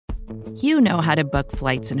You know how to book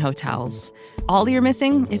flights and hotels. All you're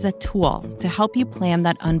missing is a tool to help you plan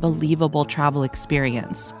that unbelievable travel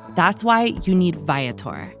experience. That's why you need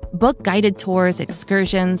Viator. Book guided tours,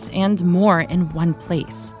 excursions, and more in one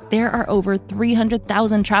place. There are over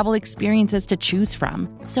 300,000 travel experiences to choose from,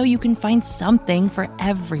 so you can find something for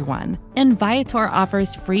everyone. And Viator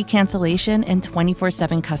offers free cancellation and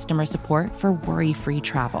 24/7 customer support for worry-free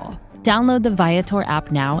travel. Download the Viator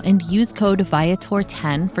app now and use code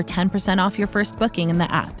Viator10 for 10% off your first booking in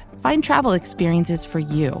the app. Find travel experiences for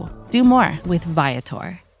you. Do more with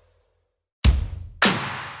Viator.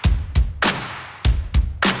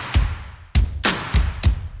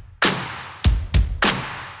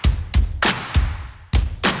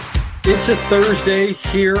 It's a Thursday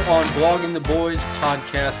here on Blogging the Boys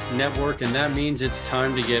Podcast Network, and that means it's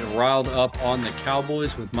time to get riled up on the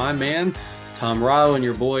Cowboys with my man, Tom Ryle, and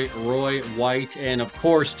your boy, Roy White. And of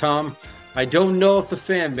course, Tom, I don't know if the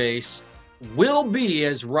fan base will be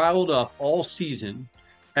as riled up all season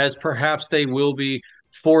as perhaps they will be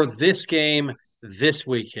for this game this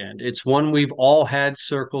weekend. It's one we've all had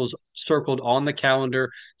circled on the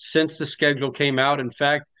calendar since the schedule came out. In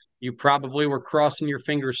fact, you probably were crossing your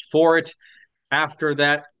fingers for it after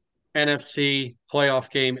that NFC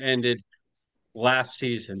playoff game ended last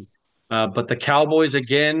season. But the Cowboys,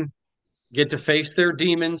 again, get to face their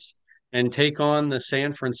demons and take on the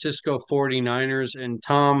San Francisco 49ers. And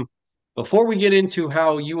Tom, before we get into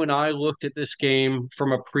how you and I looked at this game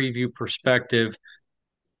from a preview perspective,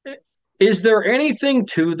 is there anything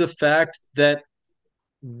to the fact that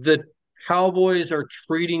the Cowboys are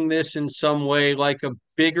treating this in some way like a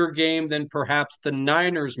bigger game than perhaps the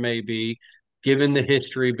Niners may be, given the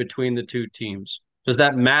history between the two teams? Does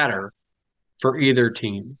that matter for either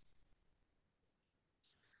team?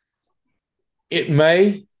 It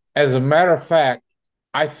may. As a matter of fact,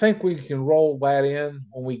 I think we can roll that in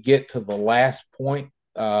when we get to the last point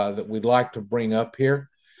that we'd like to bring up here,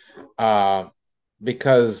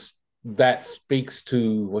 because that speaks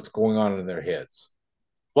to what's going on in their heads.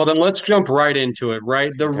 Well, then let's jump right into it,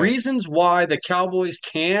 right? The Okay. reasons why the Cowboys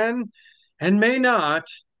can and may not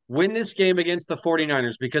win this game against the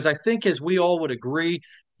 49ers, because I think, as we all would agree,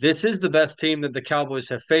 this is the best team that the Cowboys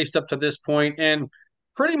have faced up to this point, and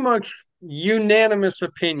pretty much unanimous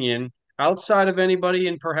opinion, outside of anybody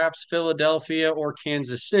in perhaps Philadelphia or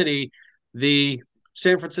Kansas City, the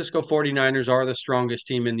San Francisco 49ers are the strongest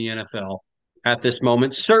team in the NFL at this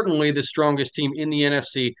moment. Certainly the strongest team in the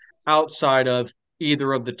NFC outside of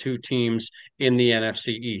either of the two teams in the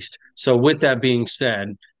NFC East. So with that being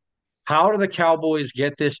said, how do the Cowboys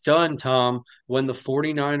get this done, Tom, when the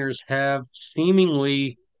 49ers have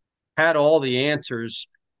seemingly had all the answers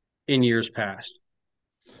in years past?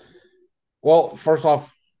 Well, first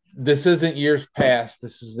off, this isn't years past.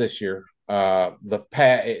 This is this year.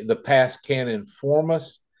 The past can inform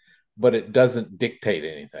us, but it doesn't dictate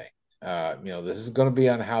anything. This is going to be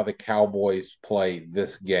on how the Cowboys play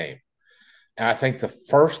this game. And I think the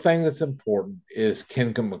first thing that's important is,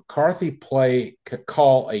 can McCarthy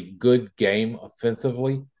call a good game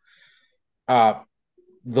offensively? The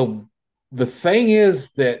thing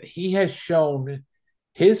is that he has shown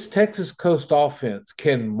his Texas Coast offense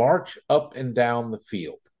can march up and down the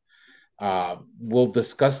field. We'll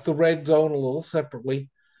discuss the red zone a little separately,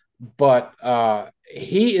 but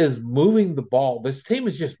he is moving the ball. This team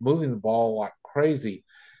is just moving the ball like crazy.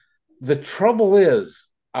 The trouble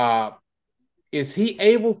is he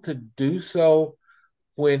able to do so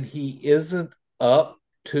when he isn't up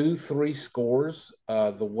 2-3 scores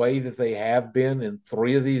the way that they have been in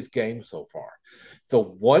 3 of these games so far? The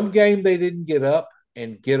one game they didn't get up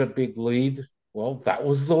and get a big lead, well, that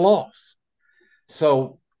was the loss.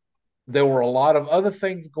 So there were a lot of other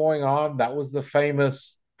things going on. That was the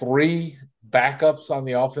famous 3 backups on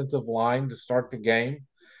the offensive line to start the game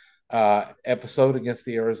episode against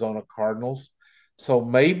the Arizona Cardinals. So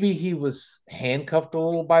maybe he was handcuffed a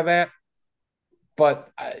little by that. But,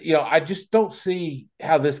 I just don't see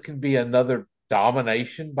how this can be another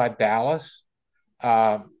domination by Dallas.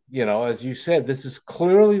 As you said, this is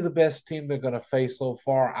clearly the best team they're going to face so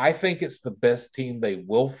far. I think it's the best team they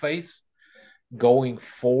will face going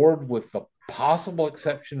forward, with the possible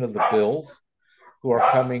exception of the Bills, who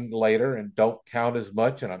are coming later and don't count as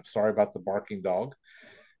much. And I'm sorry about the barking dog.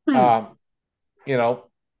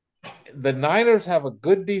 The Niners have a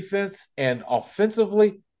good defense, and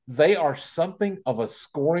offensively, they are something of a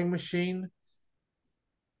scoring machine.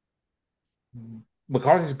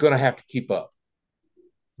 McCarthy's going to have to keep up.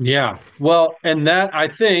 Yeah, well, and that, I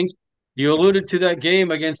think, you alluded to that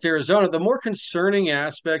game against Arizona. The more concerning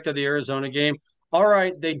aspect of the Arizona game, all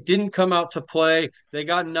right, they didn't come out to play. They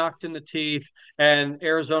got knocked in the teeth, and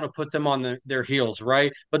Arizona put them on their heels,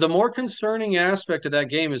 right? But the more concerning aspect of that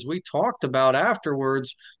game, as we talked about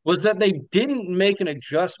afterwards, was that they didn't make an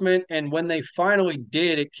adjustment. And when they finally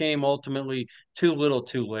did, it came ultimately too little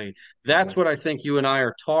too late. That's Mhm. what I think you and I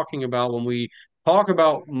are talking about when we talk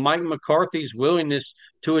about Mike McCarthy's willingness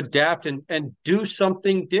to adapt and do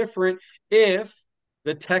something different if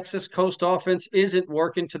the Texas Coast offense isn't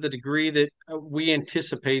working to the degree that we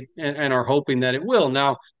anticipate and are hoping that it will.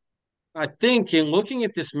 Now, I think in looking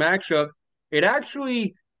at this matchup, it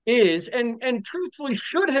actually is and truthfully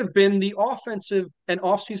should have been the offensive and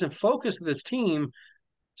offseason focus of this team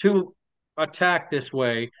to attack this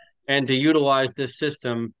way and to utilize this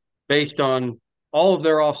system based on all of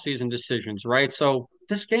their offseason decisions, right? So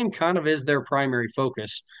this game kind of is their primary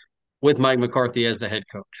focus with Mike McCarthy as the head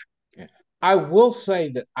coach. Yeah. I will say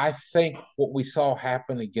that I think what we saw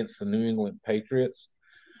happen against the New England Patriots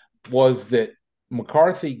was that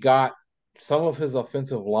McCarthy got some of his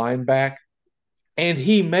offensive line back and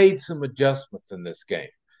he made some adjustments in this game.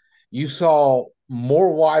 You saw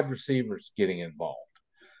more wide receivers getting involved.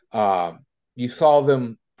 Um, you saw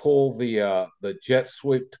them pull the jet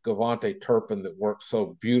sweep to Gavante Turpin that worked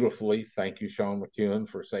so beautifully. Thank you, Sean McEwen,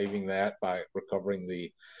 for saving that by recovering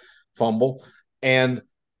the fumble. And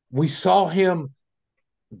we saw him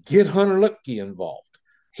get Hunter Lipke involved.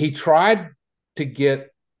 He tried to get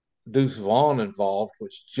Deuce Vaughn involved,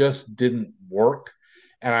 which just didn't work.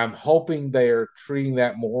 And I'm hoping they're treating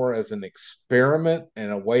that more as an experiment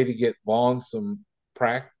and a way to get Vaughn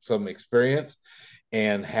some experience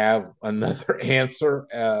and have another answer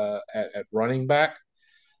at running back.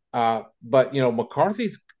 But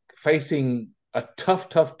McCarthy's facing a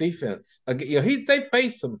tough defense. They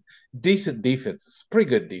face some decent defenses, pretty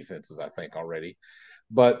good defenses, I think already.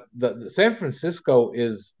 But the San Francisco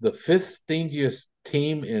is the fifth stingiest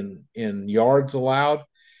team in yards allowed,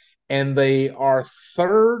 and they are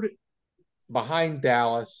third behind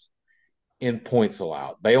Dallas in points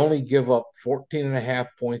allowed. They only give up 14 and a half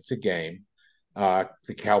points a game.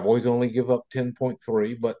 The Cowboys only give up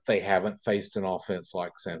 10.3, but they haven't faced an offense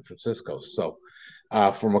like San Francisco. So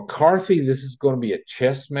for McCarthy, this is going to be a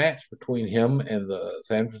chess match between him and the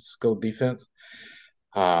San Francisco defense.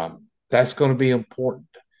 That's going to be important.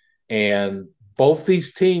 And both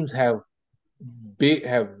these teams have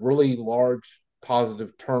really large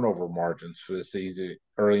positive turnover margins for the season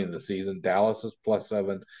early in the season. Dallas is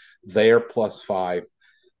 +7, they're +5.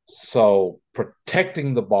 So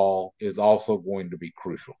protecting the ball is also going to be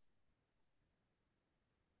crucial.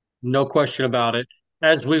 No question about it.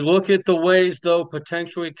 As we look at the ways, though,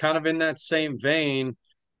 potentially kind of in that same vein,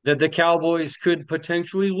 that the Cowboys could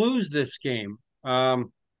potentially lose this game.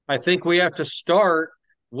 I think we have to start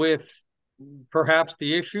with perhaps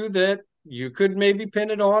the issue that you could maybe pin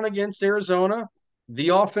it on against Arizona, the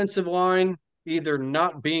offensive line either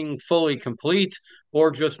not being fully complete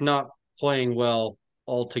or just not playing well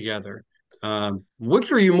altogether.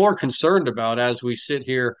 Which are you more concerned about as we sit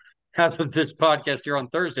here, as of this podcast here on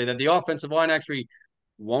Thursday, that the offensive line actually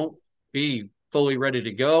won't be fully ready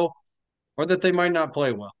to go, or that they might not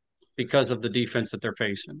play well because of the defense that they're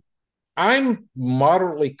facing? I'm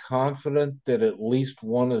moderately confident that at least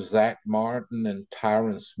one of Zach Martin and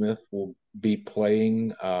Tyron Smith will be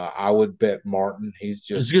playing. I would bet Martin. He's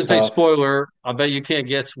I was just going to say, tough. spoiler, I bet you can't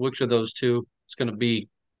guess which of those two it's going to be.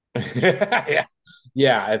 Yeah.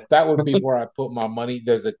 Yeah, if that would be where I put my money,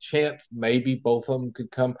 there's a chance maybe both of them could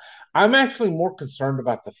come. I'm actually more concerned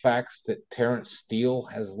about the facts that Terrence Steele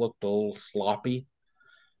has looked a little sloppy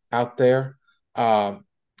out there. Um,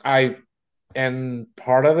 I and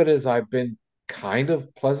part of it is I've been kind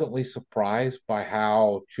of pleasantly surprised by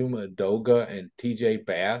how Chuma Adoga and TJ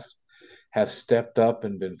Bass have stepped up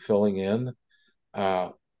and been filling in. Uh,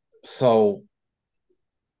 so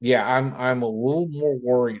yeah, I'm a little more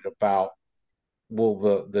worried about will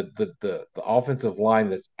the offensive line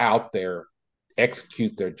that's out there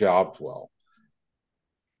execute their jobs well.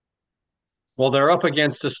 Well, they're up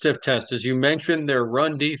against a stiff test. As you mentioned, their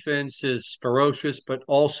run defense is ferocious, but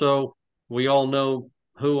also we all know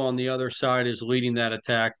who on the other side is leading that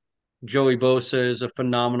attack. Joey Bosa is a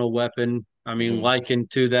phenomenal weapon. I mean, Mm-hmm.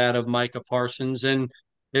 likened to that of Micah Parsons. And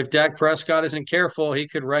if Dak Prescott isn't careful, he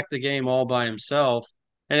could wreck the game all by himself.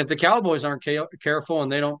 And if the Cowboys aren't careful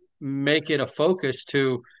and they don't make it a focus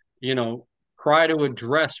to, you know, try to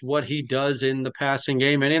address what he does in the passing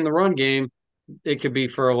game and in the run game, it could be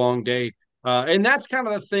for a long day. And that's kind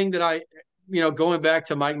of the thing that going back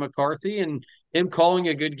to Mike McCarthy and him calling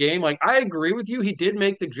a good game. Like, I agree with you. He did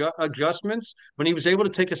make the adjustments when he was able to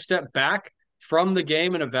take a step back from the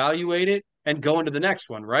game and evaluate it. and go into the next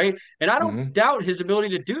one, right? And I don't doubt his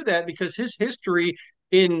ability to do that because his history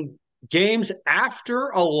in games after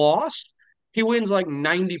a loss, he wins like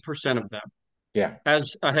 90% of them Yeah.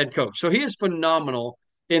 as a head coach. So he is phenomenal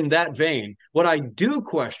in that vein. What I do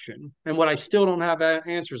question and what I still don't have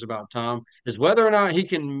answers about, Tom, is whether or not he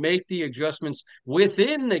can make the adjustments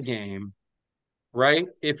within the game, right?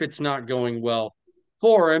 If it's not going well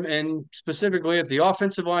for him. And specifically, if the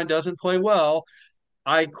offensive line doesn't play well,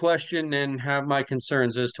 I question and have my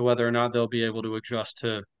concerns as to whether or not they'll be able to adjust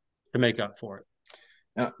to make up for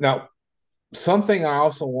it. Now, something I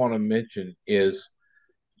also want to mention is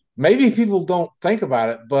maybe people don't think about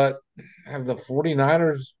it, but have the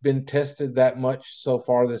 49ers been tested that much so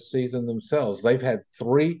far this season themselves? They've had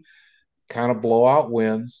 3 kind of blowout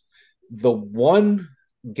wins. The one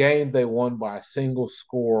game they won by a single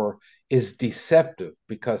score is deceptive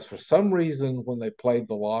because for some reason when they played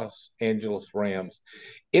the Los Angeles Rams,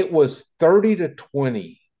 it was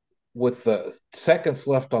 30-20 with the seconds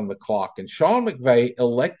left on the clock, and Sean McVay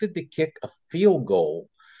elected to kick a field goal,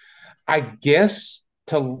 I guess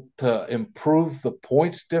to improve the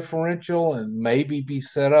points differential and maybe be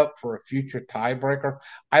set up for a future tiebreaker.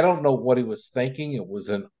 I don't know what he was thinking. It was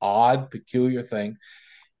an odd, peculiar thing.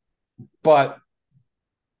 But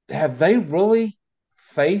have they really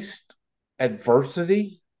faced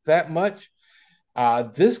adversity that much?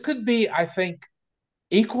 This could be, I think,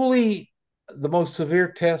 equally the most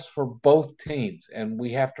severe test for both teams. And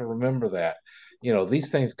we have to remember that.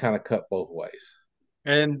 These things kind of cut both ways.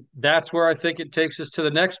 And that's where I think it takes us to the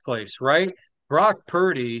next place, right? Brock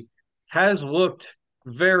Purdy has looked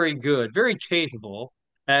very good, very capable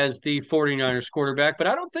as the 49ers quarterback, but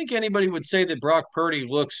I don't think anybody would say that Brock Purdy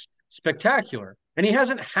looks spectacular. And he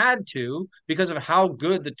hasn't had to because of how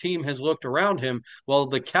good the team has looked around him. Well,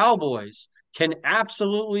 the Cowboys can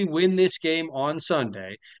absolutely win this game on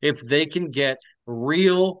Sunday if they can get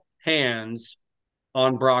real hands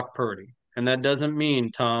on Brock Purdy. And that doesn't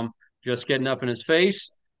mean, Tom, just getting up in his face.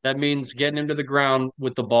 That means getting him to the ground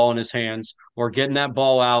with the ball in his hands or getting that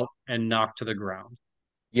ball out and knocked to the ground.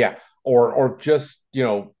 Yeah. Or just,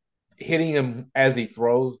 hitting him as he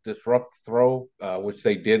throws, disrupt the throw, which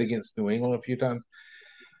they did against New England a few times.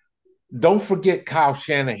 Don't forget Kyle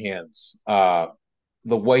Shanahan's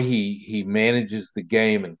the way he manages the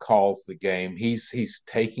game and calls the game. He's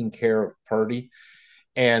taking care of Purdy.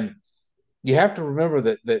 And you have to remember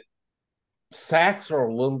that sacks are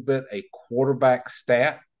a little bit a quarterback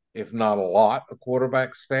stat, if not a lot, a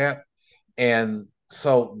quarterback stat. And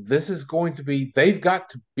so this is going to be, they've got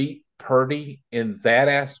to beat Purdy in that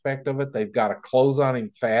aspect of it. They've got to close on him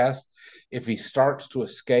fast. If he starts to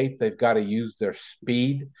escape, they've got to use their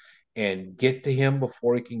speed and get to him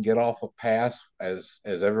before he can get off a pass as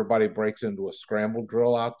everybody breaks into a scramble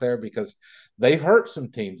drill out there, because they've hurt some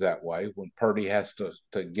teams that way when Purdy has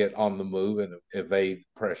to get on the move and evade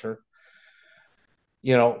pressure.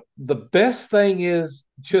 The best thing is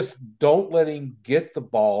just don't let him get the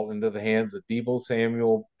ball into the hands of Deebo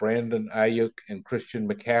Samuel, Brandon Ayuk, and Christian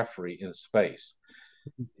McCaffrey in space.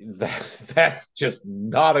 That's just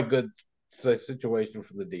not a good situation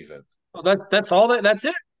for the defense. Well, that's all that's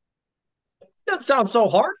it. That sounds so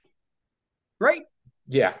hard, right?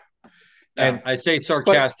 Yeah. And I say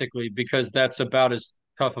sarcastically because that's about as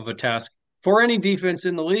tough of a task for any defense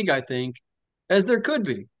in the league, I think, as there could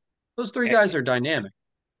be. Those 3 guys are dynamic.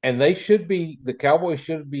 And the Cowboys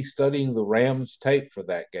should be studying the Rams tape for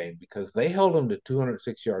that game because they held them to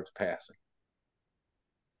 206 yards passing.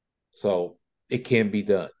 So it can be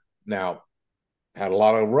done. Now, had a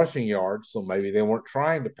lot of rushing yards, so maybe they weren't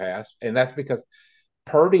trying to pass. And that's because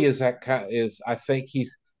Purdy I think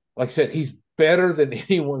he's, like I said, he's better than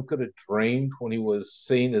anyone could have dreamed when he was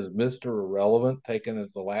seen as Mr. Irrelevant, taken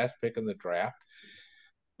as the last pick in the draft.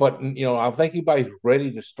 But, I don't think anybody's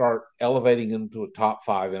ready to start elevating him to a top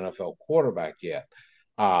 5 NFL quarterback yet.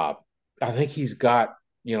 I think he's got,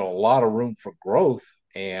 a lot of room for growth,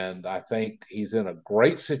 and I think he's in a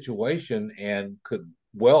great situation and could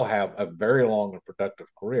well have a very long and productive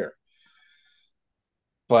career.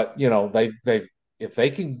 But, they've if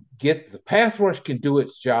they can get the pass rush can do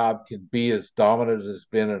its job, can be as dominant as it's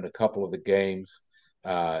been in a couple of the games,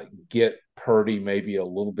 get Purdy maybe a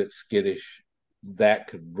little bit skittish, that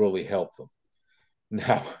could really help them.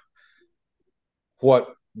 Now, what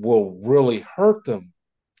will really hurt them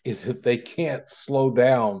is if they can't slow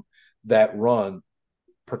down that run,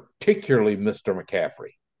 particularly Mr.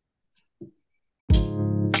 McCaffrey.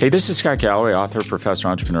 Hey, this is Scott Galloway, author, professor,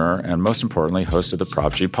 entrepreneur, and most importantly, host of the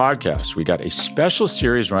Prop G podcast. We got a special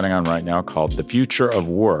series running on right now called The Future of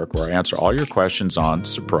Work, where I answer all your questions on,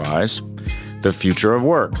 surprise, the future of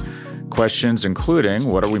work. Questions including,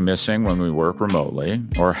 what are we missing when we work remotely?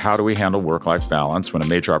 Or how do we handle work-life balance when a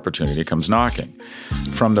major opportunity comes knocking?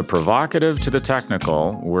 From the provocative to the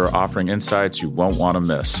technical, we're offering insights you won't want to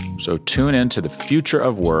miss. So tune in to The Future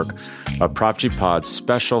of Work, a Prop G Pod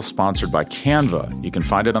special sponsored by Canva. You can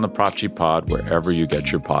find it on the Prop G Pod wherever you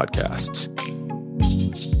get your podcasts.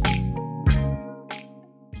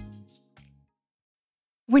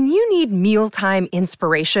 When you need mealtime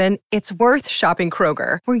inspiration, it's worth shopping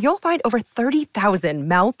Kroger, where you'll find over 30,000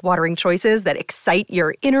 mouth-watering choices that excite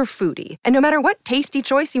your inner foodie. And no matter what tasty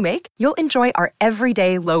choice you make, you'll enjoy our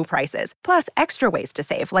everyday low prices, plus extra ways to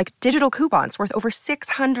save, like digital coupons worth over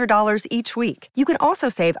 $600 each week. You can also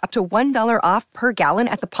save up to $1 off per gallon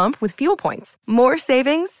at the pump with fuel points. More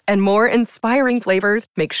savings and more inspiring flavors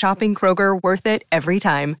make shopping Kroger worth it every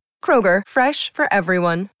time. Kroger, fresh for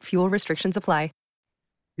everyone. Fuel restrictions apply.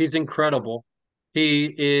 He's incredible. He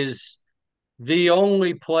is the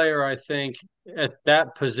only player, I think, at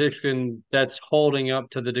that position that's holding up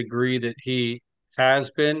to the degree that he has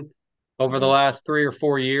been over the last 3 or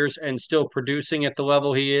 4 years and still producing at the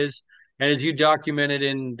level he is. And as you documented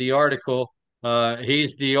in the article,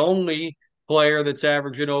 he's the only player that's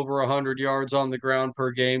averaging over 100 yards on the ground per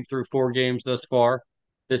game through 4 games thus far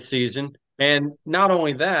this season. And not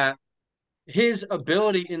only that, his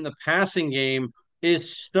ability in the passing game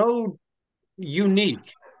is so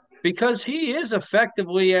unique because he is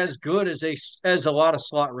effectively as good as a lot of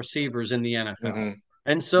slot receivers in the NFL. Mm-hmm.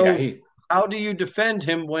 And so how do you defend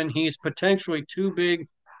him when he's potentially too big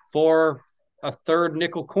for a third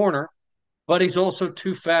nickel corner, but he's also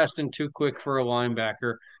too fast and too quick for a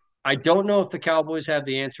linebacker? I don't know if the Cowboys have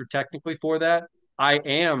the answer technically for that. I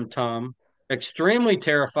am, Tom, extremely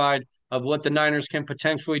terrified of what the Niners can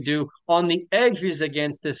potentially do on the edges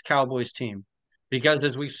against this Cowboys team. Because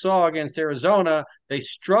as we saw against Arizona, they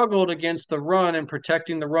struggled against the run and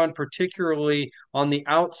protecting the run, particularly on the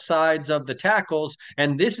outsides of the tackles.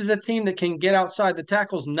 And this is a team that can get outside the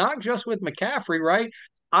tackles, not just with McCaffrey, right?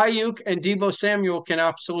 Ayuk and Deebo Samuel can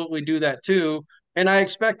absolutely do that too. And I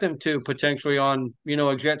expect them to potentially on,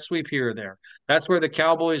 a jet sweep here or there. That's where the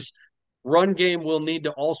Cowboys run game will need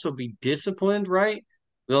to also be disciplined, right?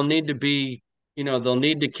 They'll need to be, they'll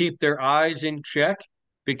need to keep their eyes in check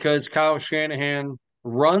because Kyle Shanahan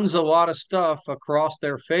runs a lot of stuff across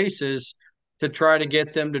their faces to try to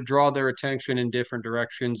get them to draw their attention in different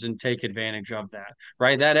directions and take advantage of that,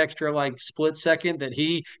 right? That extra split second that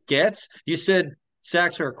he gets. You said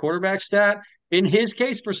sacks are a quarterback stat. In his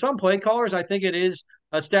case, for some play callers, I think it is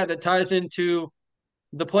a stat that ties into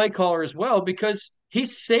the play caller as well because he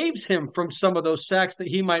saves him from some of those sacks that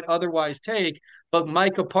he might otherwise take. But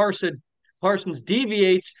Micah Parsons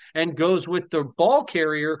deviates and goes with the ball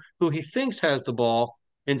carrier who he thinks has the ball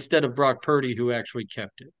instead of Brock Purdy, who actually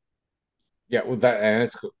kept it. Yeah, well,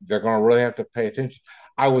 they're going to really have to pay attention.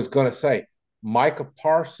 I was going to say Micah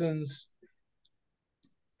Parsons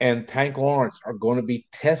and Tank Lawrence are going to be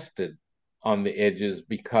tested on the edges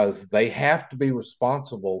because they have to be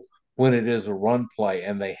responsible when it is a run play,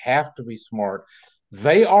 and they have to be smart.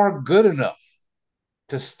 They are good enough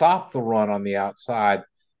to stop the run on the outside.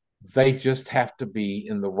 They just have to be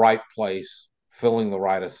in the right place, filling the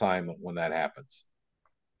right assignment when that happens.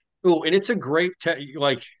 Oh, and it's a great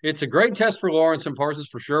it's a great test for Lawrence and Parsons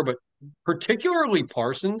for sure, but particularly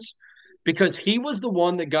Parsons because he was the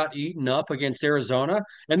one that got eaten up against Arizona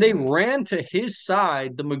and they ran to his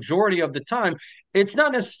side the majority of the time. It's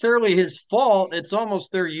not necessarily his fault. It's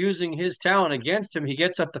almost they're using his talent against him. He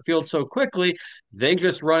gets up the field so quickly, they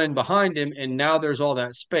just run in behind him, and now there's all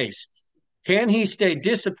that space. Can he stay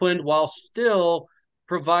disciplined while still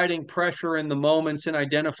providing pressure in the moments and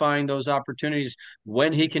identifying those opportunities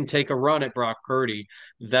when he can take a run at Brock Purdy?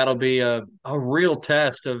 That'll be a real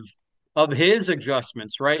test of his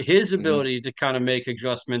adjustments, right? His ability to kind of make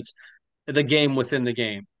adjustments, the game within the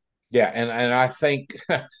game. Yeah, and I think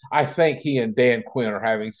I think he and Dan Quinn are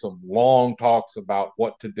having some long talks about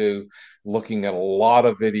what to do, looking at a lot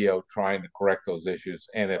of video trying to correct those issues.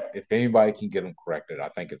 And if anybody can get them corrected, I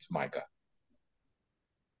think it's Micah.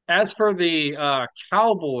 As for the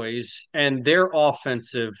Cowboys and their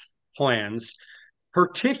offensive plans,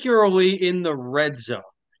 particularly in the red zone,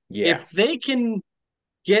 if they can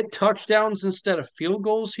get touchdowns instead of field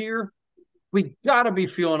goals here, we got to be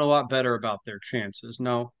feeling a lot better about their chances.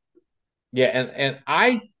 No? Yeah, and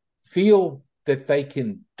I feel that they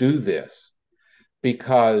can do this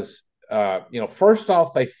because, first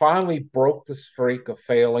off, they finally broke the streak of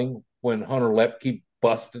failing when Hunter Lepke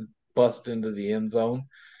bust into the end zone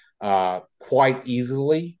quite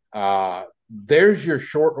easily. There's your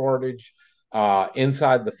short yardage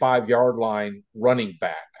inside the 5 yard line running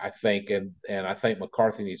back, I think, and I think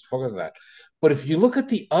McCarthy needs to focus on that. But if you look at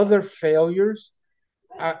the other failures,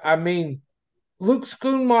 I mean, Luke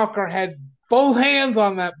Schoonmaker had both hands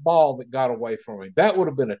on that ball that got away from him. That would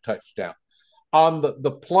have been a touchdown. On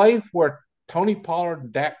the play where Tony Pollard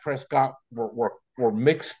and Dak Prescott were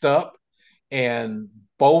mixed up and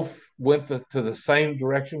both went to the same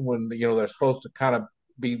direction when they're supposed to kind of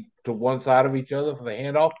be to one side of each other for the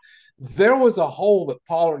handoff. There was a hole that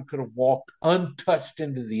Pollard could have walked untouched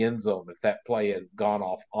into the end zone if that play had gone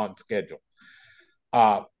off on schedule.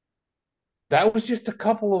 That was just a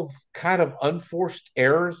couple of kind of unforced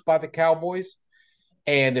errors by the Cowboys.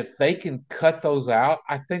 And if they can cut those out,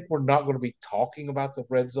 I think we're not going to be talking about the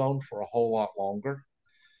red zone for a whole lot longer.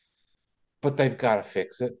 But they've got to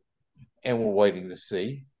fix it, and we're waiting to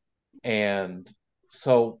see. And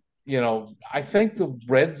so, I think the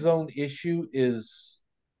red zone issue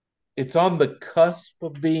it's on the cusp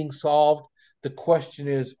of being solved. The question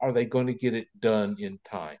is, are they going to get it done in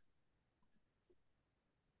time?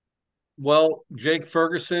 Well, Jake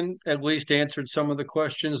Ferguson at least answered some of the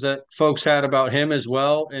questions that folks had about him as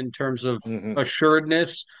well in terms of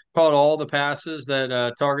assuredness, caught all the passes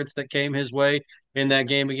targets that came his way in that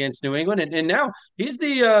game against New England. And now he's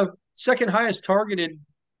the second highest targeted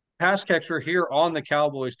pass catcher here on the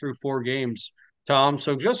Cowboys through 4 games, Tom.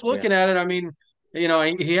 So just Yeah. looking at it, I mean,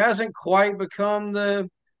 he hasn't quite become the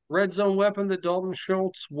red zone weapon that Dalton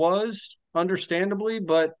Schultz was, understandably,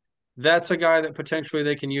 but that's a guy that potentially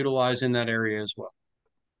they can utilize in that area as well.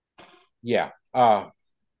 Yeah.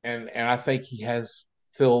 And I think he has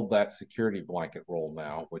filled that security blanket role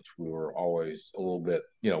now, which we were always a little bit,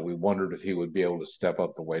 we wondered if he would be able to step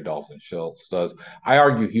up the way Dalton Schultz does. I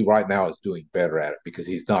argue he right now is doing better at it because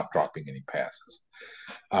he's not dropping any passes.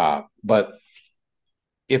 But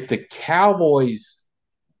if the Cowboys,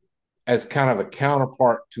 as kind of a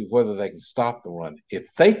counterpart to whether they can stop the run,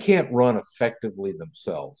 if they can't run effectively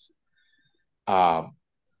themselves,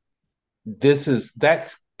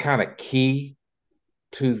 that's kind of key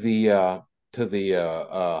to the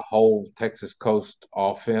whole Texas Coast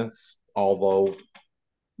offense, although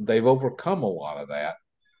they've overcome a lot of that.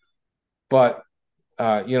 But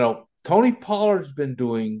Tony Pollard's been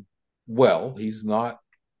doing well. He's not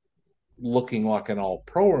looking like an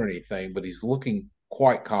all-pro or anything, but he's looking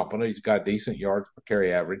quite competent. He's got decent yards per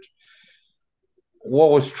carry average.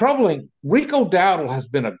 What was troubling, Rico Dowdle has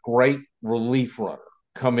been a great relief runner.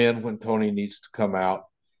 Come in when Tony needs to come out.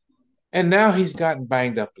 And now he's gotten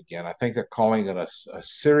banged up again. I think they're calling it a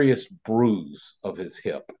serious bruise of his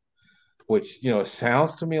hip, which,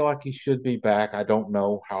 sounds to me like he should be back. I don't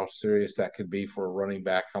know how serious that could be for a running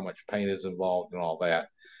back, how much pain is involved and all that.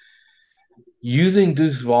 Using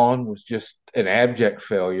Deuce Vaughn was just an abject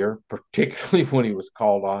failure, particularly when he was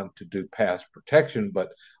called on to do pass protection, but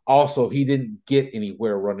also he didn't get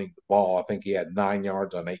anywhere running the ball. I think he had 9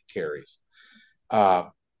 yards on 8 carries.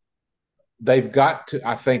 I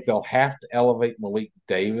think they'll have to elevate Malik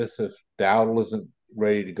Davis if Dowdle isn't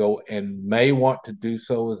ready to go, and may want to do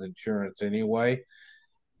so as insurance anyway.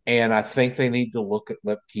 And I think they need to look at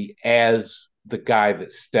Lipke as the guy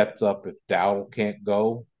that steps up if Dowdle can't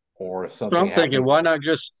go or if something happens. So I'm thinking, why not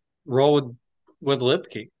just roll with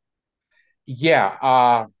Lipke?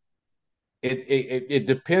 Yeah. It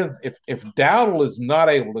depends. If Dowdle is not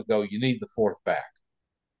able to go, you need the fourth back.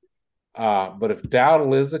 But if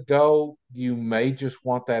Dowdle is a go, you may just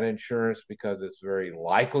want that insurance because it's very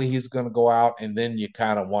likely he's going to go out, and then you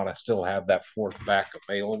kind of want to still have that fourth back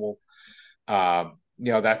available.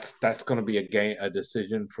 That's going to be a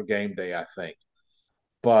decision for game day, I think.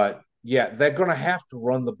 But yeah, they're going to have to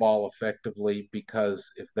run the ball effectively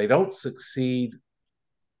because if they don't succeed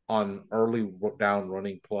on early down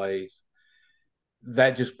running plays,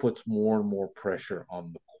 that just puts more and more pressure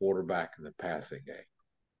on the quarterback in the passing game.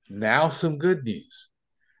 Now, some good news.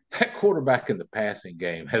 That quarterback in the passing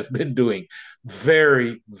game has been doing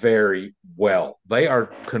very, very well. They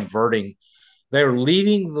are leading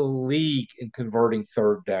the league in converting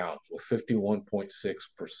third downs with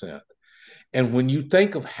 51.6%. And when you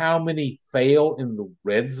think of how many fail in the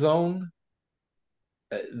red zone,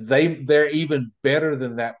 they're even better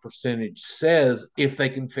than that percentage says if they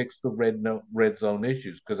can fix the red zone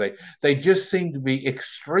issues, because they just seem to be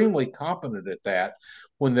extremely competent at that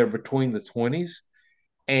when they're between the 20s.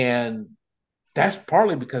 And that's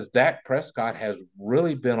partly because Dak Prescott has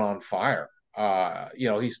really been on fire.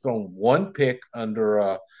 He's thrown one pick under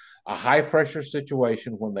a high pressure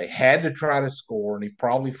situation when they had to try to score, and he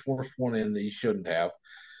probably forced one in that he shouldn't have.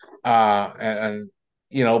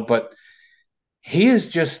 But he is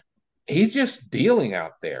he's just dealing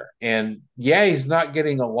out there. And yeah, he's not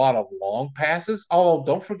getting a lot of long passes. Although,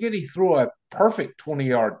 don't forget, he threw a perfect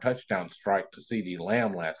 20-yard touchdown strike to CD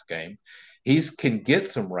Lamb last game. He can get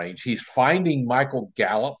some range. He's finding Michael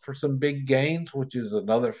Gallup for some big gains, which is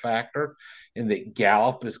another factor in that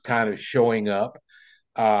Gallup is kind of showing up.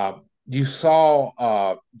 You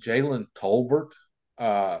saw Jalen Tolbert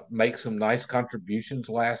make some nice contributions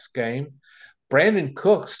last game. Brandon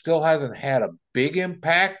Cook still hasn't had a big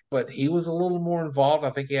impact, but he was a little more involved. I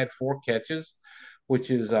think he had 4 catches, which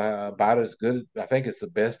is about as good. I think it's the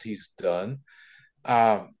best he's done.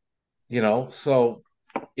 Um, so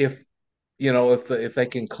if if they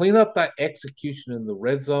can clean up that execution in the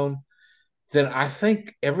red zone, then I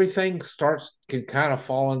think everything can kind of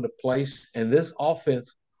fall into place, and this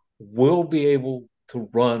offense will be able to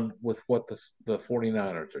run with what the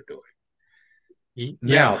 49ers are doing.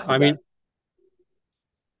 Now, Yeah, for I that, mean,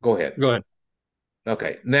 go ahead. go ahead.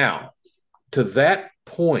 Okay, now to that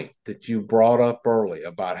point that you brought up early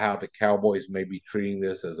about how the Cowboys may be treating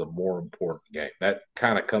this as a more important game, that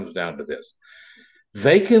kind of comes down to this.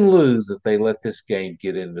 They can lose if they let this game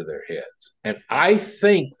get into their heads. And I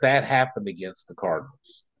think that happened against the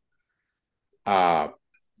Cardinals. Uh,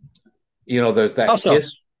 there's How that so?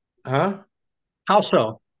 huh? How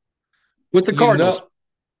so? With the You Cardinals.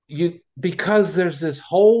 know, because there's this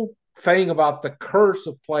whole thing about the curse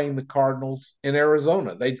of playing the Cardinals in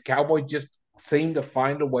Arizona. Cowboys just seem to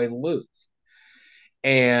find a way to lose.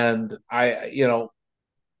 And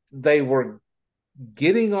they were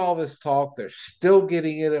getting all this talk. They're still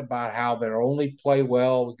getting it about how they only play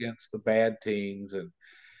well against the bad teams. And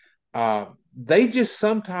they just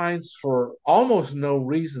sometimes, for almost no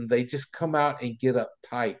reason, they just come out and get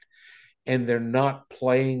uptight and they're not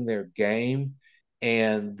playing their game.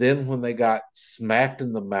 And then when they got smacked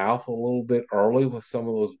in the mouth a little bit early with some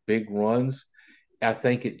of those big runs, I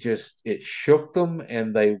think it shook them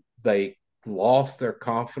and they lost their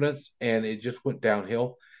confidence and it just went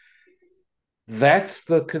downhill. That's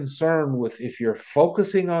the concern with if you're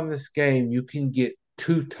focusing on this game, you can get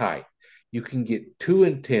too tight, you can get too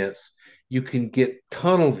intense, you can get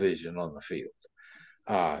tunnel vision on the field.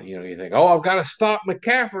 You think, oh, I've got to stop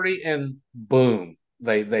McCaffrey, and boom,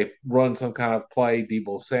 they run some kind of play.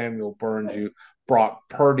 Debo Samuel burns you. Brock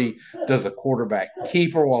Purdy does a quarterback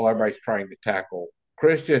keeper while everybody's trying to tackle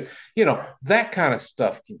Christian. That kind of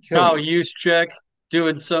stuff can kill Kyle you. Juszczyk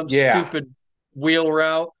doing some Yeah, stupid wheel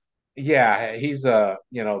route. yeah, he's a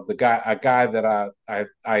guy that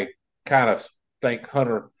I kind of think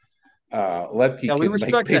Hunter Yeah, Lepke we can make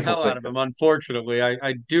respect the people hell out think of of. him. Unfortunately,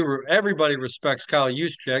 I do. Everybody respects Kyle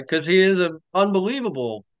Juszczyk because he is an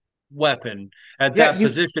unbelievable weapon at Yeah, that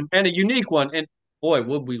position and a unique one. And boy,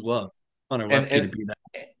 would we love Hunter and Lepke to and be that.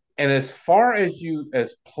 and as far as you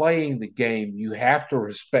as playing the game, you have to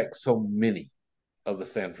respect so many of the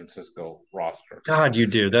San Francisco roster. God, you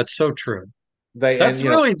do. That's so true. They and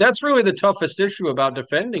That's really the toughest issue about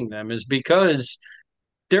defending them is because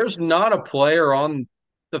there's not a player on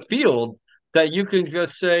the field that you can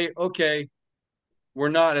just say, okay, we're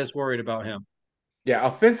not as worried about him. yeah,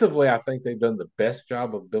 offensively, I think they've done the best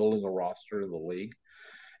job of building a roster in the league.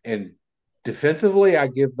 And defensively, I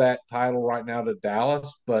give that title right now to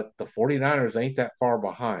Dallas, but the 49ers ain't that far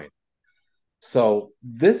behind. So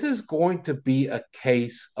this is going to be a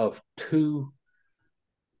case of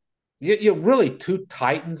really two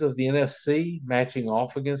titans of the NFC matching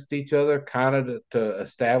off against each other, kind of to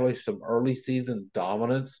establish some early season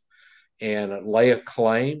dominance and lay a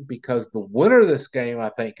claim. Because the winner of this game, I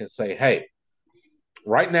think, can say, "Hey,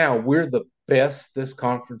 right now we're the best this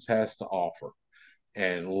conference has to offer,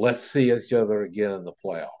 and let's see each other again in the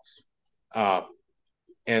playoffs." Uh,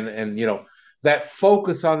 and that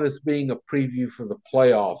focus on this being a preview for the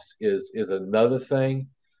playoffs is another thing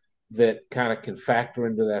that kind of can factor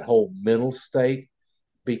into that whole mental state,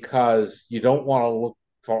 because you don't want to look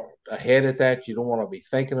far ahead at that. You don't want to be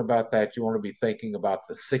thinking about that. You want to be thinking about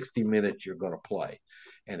the 60 minutes you're going to play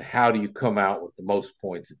and how do you come out with the most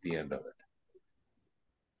points at the end of it.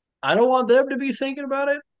 I don't want them to be thinking about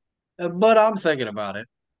it, but I'm thinking about it.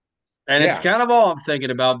 And it's Yeah, kind of all I'm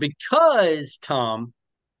thinking about because, Tom,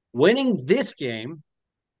 winning this game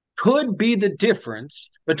could be the difference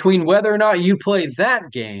between whether or not you play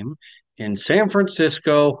that game in San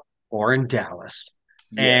Francisco or in Dallas.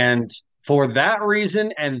 yes. And for that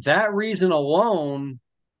reason and that reason alone,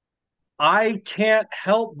 I can't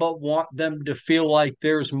help but want them to feel like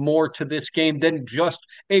there's more to this game than just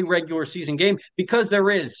a regular season game because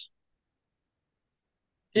there is.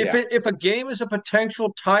 If Yeah. it if a game is a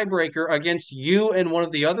potential tiebreaker against you and one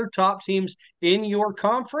of the other top teams in your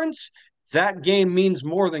conference, that game means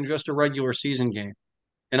more than just a regular season game.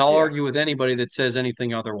 And I'll Yeah. argue with anybody that says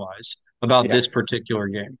anything otherwise about Yeah. this particular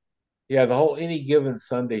game. Yeah, the whole any given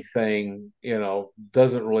Sunday thing,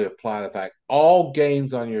 doesn't really apply to the fact all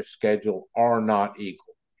games on your schedule are not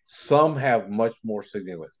equal. Some have much more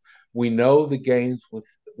significance. We know the games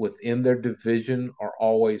within their division are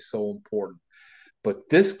always so important, but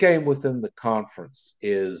this game within the conference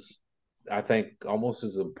is, I think, almost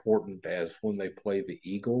as important as when they play the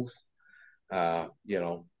Eagles. Uh, you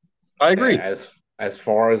know, I agree. as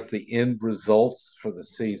far as the end results for the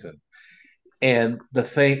season. And the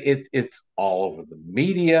thing, it's all over the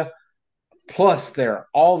media. Plus, there are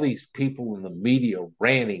all these people in the media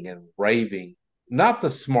ranting and raving. Not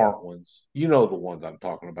the smart ones, the ones I'm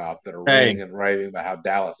talking about that are Hey, ranting and raving about how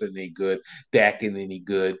Dallas isn't any good, Dak isn't any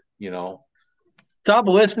good. stop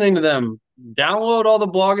listening to them. Download all the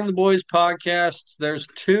Blogging the Boys podcasts. There's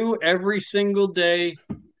 2 every single day,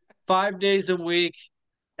 5 days a week.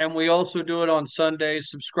 And we also do it on Sundays.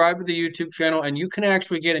 Subscribe to the YouTube channel, and you can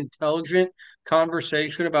actually get intelligent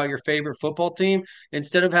conversation about your favorite football team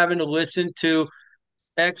instead of having to listen to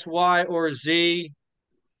X, Y, or Z.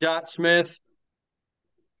 Smith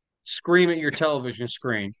scream at your television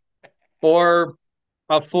screen, or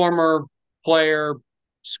a former player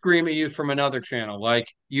scream at you from another channel. Like,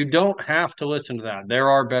 you don't have to listen to that. There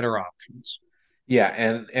are better options. Yeah,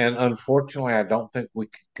 and unfortunately, I don't think we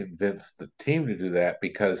can convince the team to do that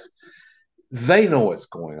because they know what's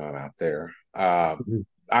going on out there.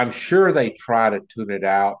 I'm sure they try to tune it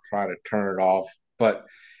out, try to turn it off, but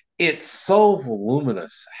it's so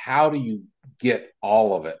voluminous. How do you get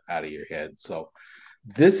all of it out of your head? So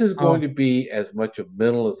this is going to be as much a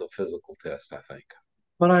mental as a physical test, I think.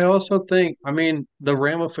 But I also think, the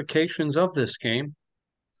ramifications of this game,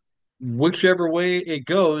 whichever way it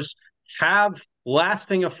goes, have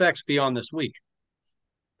lasting effects beyond this week,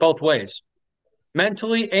 both ways,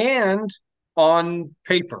 mentally and on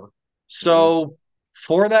paper. So,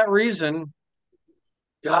 for that reason,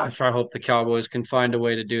 gosh, I hope the Cowboys can find a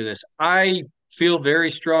way to do this. I feel very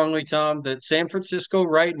strongly, Tom, that San Francisco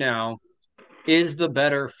right now is the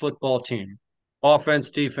better football team. Offense,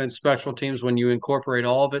 defense, special teams, when you incorporate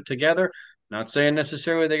all of it together. Not saying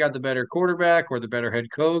necessarily they got the better quarterback or the better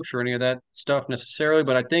head coach or any of that stuff necessarily,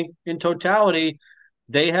 but I think in totality,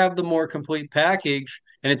 they have the more complete package,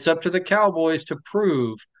 and it's up to the Cowboys to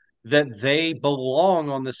prove that they belong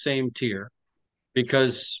on the same tier.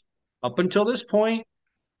 Because up until this point,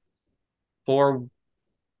 for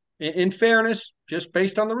in fairness, just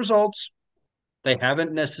based on the results, they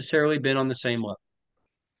haven't necessarily been on the same level.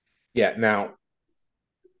 Yeah. Now,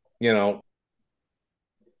 you know,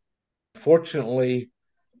 fortunately,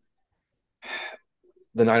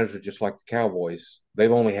 the Niners are just like the Cowboys.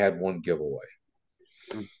 They've only had one giveaway.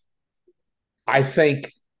 I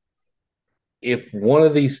think if one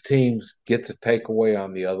of these teams gets a takeaway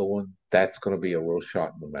on the other one, that's going to be a real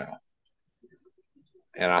shot in the mouth.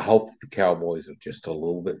 And I hope the Cowboys are just a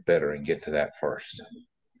little bit better and get to that first.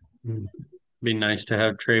 Be nice to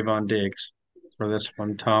have Trayvon Diggs for this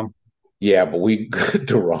one, Tom. Yeah, but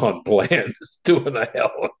Deron Bland is doing a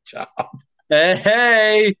hell of a job.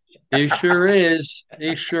 Hey, he sure is.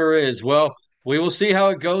 He sure is. Well, we will see how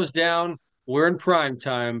it goes down. We're in prime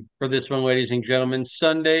time for this one, ladies and gentlemen.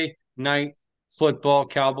 Sunday night football.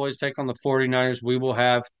 Cowboys take on the 49ers. We will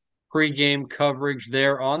have pregame coverage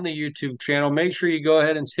there on the YouTube channel. Make sure you go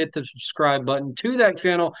ahead and hit the subscribe button to that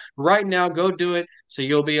channel right now. Go do it so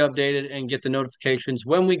you'll be updated and get the notifications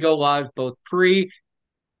when we go live, both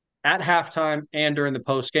at halftime and during the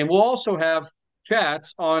post game. We'll also have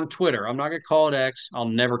chats on Twitter. I'm not going to call it X. I'll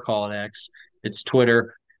never call it X. It's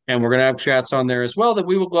Twitter. And we're going to have chats on there as well that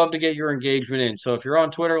we would love to get your engagement in. So if you're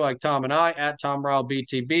on Twitter like Tom and I, at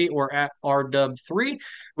TomRyleBTB or at RDub3,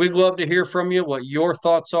 we'd love to hear from you what your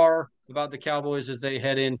thoughts are about the Cowboys as they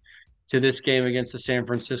head in to this game against the San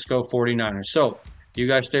Francisco 49ers. So you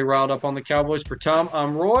guys stay riled up on the Cowboys. For Tom,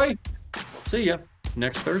 I'm Roy. See you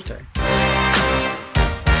next Thursday.